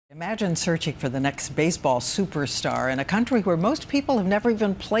Imagine searching for the next baseball superstar in a country where most people have never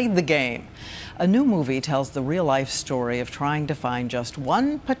even played the game. A new movie tells the real-life story of trying to find just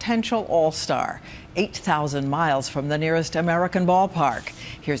one potential all-star, 8,000 miles from the nearest American ballpark.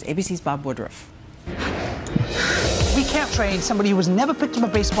 Here's ABC's Bob Woodruff. We can't trade somebody who has never picked up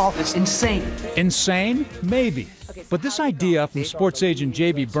a baseball. It's insane. Insane? Maybe. But this idea from sports agent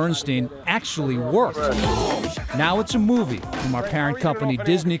J.B. Bernstein actually worked. Now it's a movie from our parent company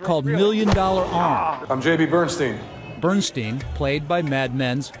Disney called $1 Million Arm. I'm J.B. Bernstein. Bernstein, played by Mad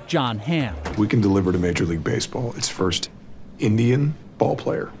Men's Jon Hamm. We can deliver to Major League Baseball its first Indian ball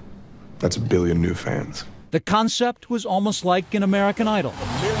player. That's 1 billion new fans. The concept was almost like an American Idol.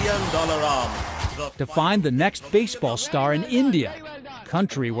 $1 Million Arm. To find the next baseball star in India, a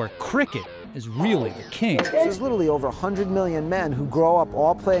country where cricket is really the king. There's literally over 100 million men who grow up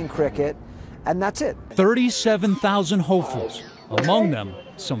all playing cricket, and that's it. 37,000 hopefuls, among them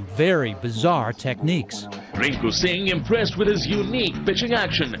some very bizarre techniques. Rinku Singh impressed with his unique pitching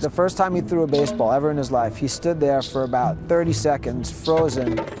action. The first time he threw a baseball ever in his life, he stood there for about 30 seconds,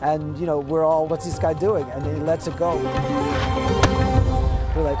 frozen, and, you know, we're all, what's this guy doing? And then he lets it go.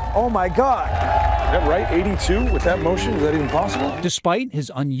 We're like, oh my God. Is that right? 82 with that motion? Is that even possible? Despite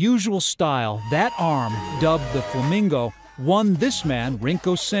his unusual style, that arm, dubbed the Flamingo, won this man,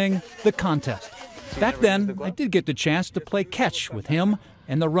 Rinku Singh, the contest. Back then, I did get the chance to play catch with him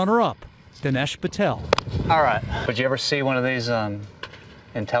and the runner-up, Dinesh Patel. All right. Did you ever see one of these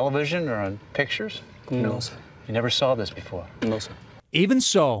in television or on pictures? No, sir. You never saw this before? No, sir. Even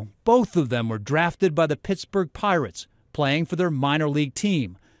so, both of them were drafted by the Pittsburgh Pirates, playing for their minor league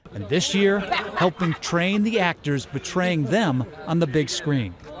team, and this year, helping train the actors betraying them on the big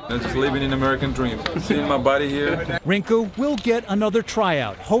screen. I'm just living an American dream. Seeing my body here. Rinku will get another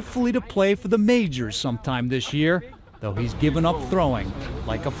tryout, hopefully to play for the majors sometime this year, though he's given up throwing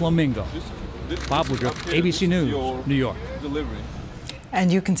like a flamingo. Bob Woodruff, ABC News, New York.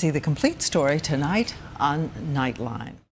 And you can see the complete story tonight on Nightline.